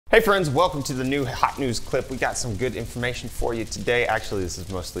Hey friends, welcome to the new hot news clip. We got some good information for you today. Actually, this is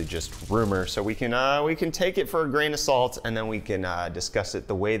mostly just rumor, so we can take it for a grain of salt and then we can discuss it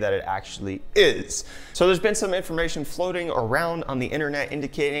the way that it actually is. So there's been some information floating around on the internet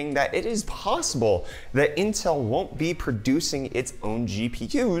indicating that it is possible that Intel won't be producing its own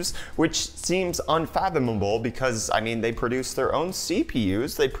GPUs, which seems unfathomable because, I mean, they produce their own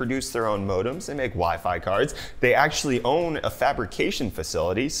CPUs, they produce their own modems, they make Wi-Fi cards, they actually own a fabrication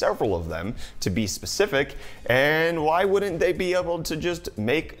facility, several of them to be specific, and why wouldn't they be able to just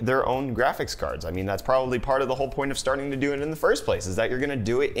make their own graphics cards? I mean, that's probably part of the whole point of starting to do it in the first place, is that you're gonna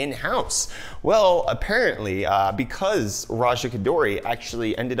do it in-house. Well, apparently, because Raja Koduri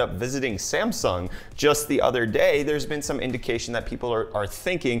actually ended up visiting Samsung just the other day, there's been some indication that people are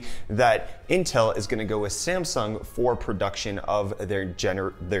thinking that Intel is gonna go with Samsung for production of their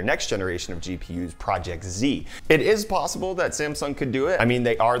next generation of GPUs, Project Z. It is possible that Samsung could do it. I mean,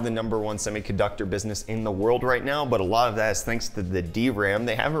 they are the #1 semiconductor business in the world right now, but a lot of that is thanks to the DRAM.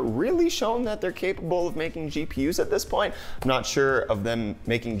 They haven't really shown that they're capable of making GPUs at this point. I'm not sure of them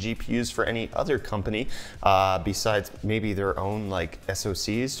making GPUs for any other company besides maybe their own like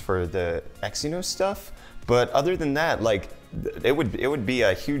SoCs for the Exynos stuff. But other than that, like, it would be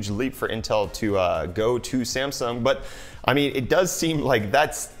a huge leap for Intel to go to Samsung. But I mean, it does seem like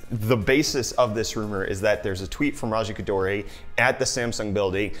that's the basis of this rumor, is that there's a tweet from Raja Koduri at the Samsung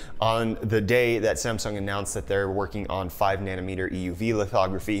building on the day that Samsung announced that they're working on 5nm EUV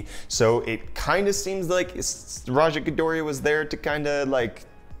lithography. So it kind of seems like Raja Koduri was there to kind of like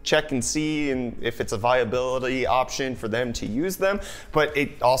check and see and if it's a viability option for them to use them. But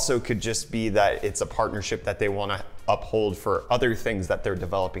it also could just be that it's a partnership that they want to uphold for other things that they're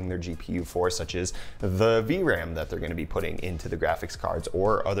developing their GPU for, such as the VRAM that they're going to be putting into the graphics cards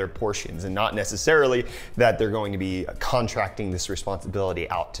or other portions, and not necessarily that they're going to be contracting this responsibility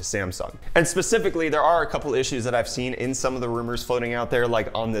out to Samsung. And specifically, there are a couple issues that I've seen in some of the rumors floating out there, like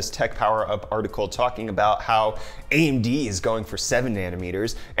on this Tech Power Up article talking about how AMD is going for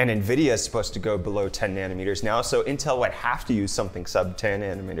 7nm and Nvidia is supposed to go below 10nm now, so Intel would have to use something sub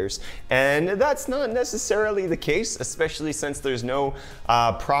 10nm. And that's not necessarily the case, especially since there's no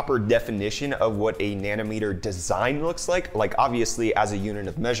proper definition of what a nanometer design looks like. Like, obviously, as a unit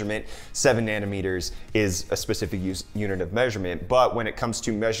of measurement, 7nm is a specific unit of measurement, but when it comes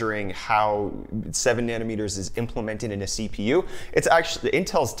to measuring how 7nm is implemented in a CPU, it's actually,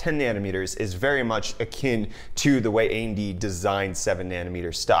 Intel's 10nm is very much akin to the way AMD designed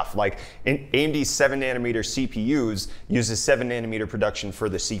 7nm stuff. Like, AMD's 7nm CPUs uses 7nm production for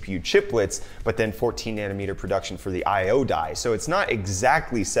the CPU chiplets, but then 14nm production for the I/O die. So it's not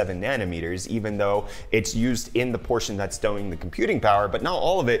exactly 7nm, even though it's used in the portion that's doing the computing power, but not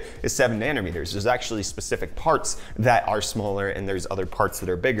all of it is 7nm. There's actually specific parts that are smaller and there's other parts that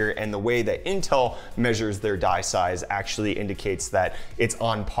are bigger, and the way that Intel measures their die size actually indicates that it's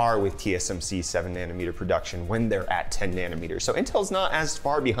on par with TSMC 7nm production when they're at 10nm. So Intel's not as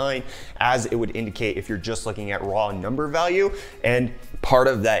far behind as it would indicate if you're just looking at raw number value. And part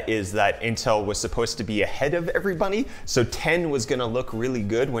of that is that Intel was supposed to be ahead of everybody. So 10 was gonna look really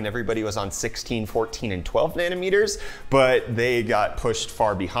good when everybody was on 16, 14, and 12nm, but they got pushed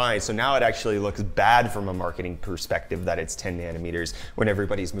far behind. So now it actually looks bad from a marketing perspective that it's 10nm when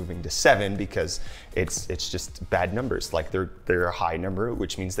everybody's moving to 7, because it's just bad numbers. Like, they're a high number,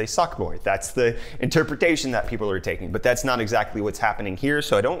 which means they suck more. That's the interpretation that people are taking, but that's not exactly what's happening here.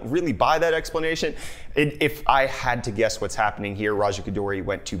 So I don't really buy that explanation. If I had to guess what's happening here, Raja Koduri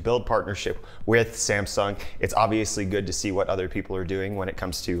went to build partnership with Samsung. It's obviously good to see what other people are doing when it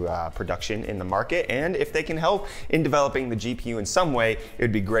comes to production in the market, and if they can help in developing the GPU in some way, it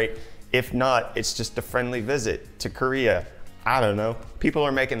would be great. If not, it's just a friendly visit to Korea. I don't know. People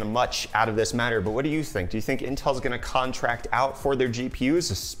are making much out of this matter, but what do you think? Do you think Intel's gonna contract out for their GPUs,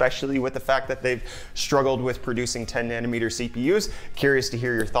 especially with the fact that they've struggled with producing 10nm CPUs? Curious to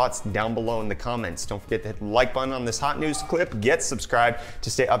hear your thoughts down below in the comments. Don't forget to hit the like button on this hot news clip. Get subscribed to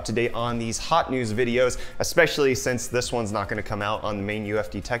stay up to date on these hot news videos, especially since this one's not gonna come out on the main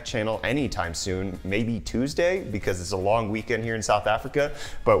UFD Tech channel anytime soon, maybe Tuesday, because it's a long weekend here in South Africa,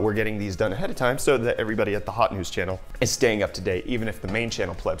 but we're getting these done ahead of time so that everybody at the hot news channel is staying up to date, even if the main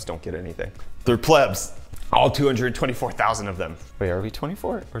channel plebs don't get anything. They're plebs, all 224,000 of them. Wait, are we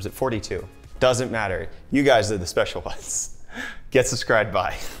 24 or is it 42? Doesn't matter. You guys are the special ones. Get subscribed,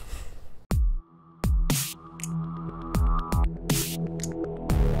 bye.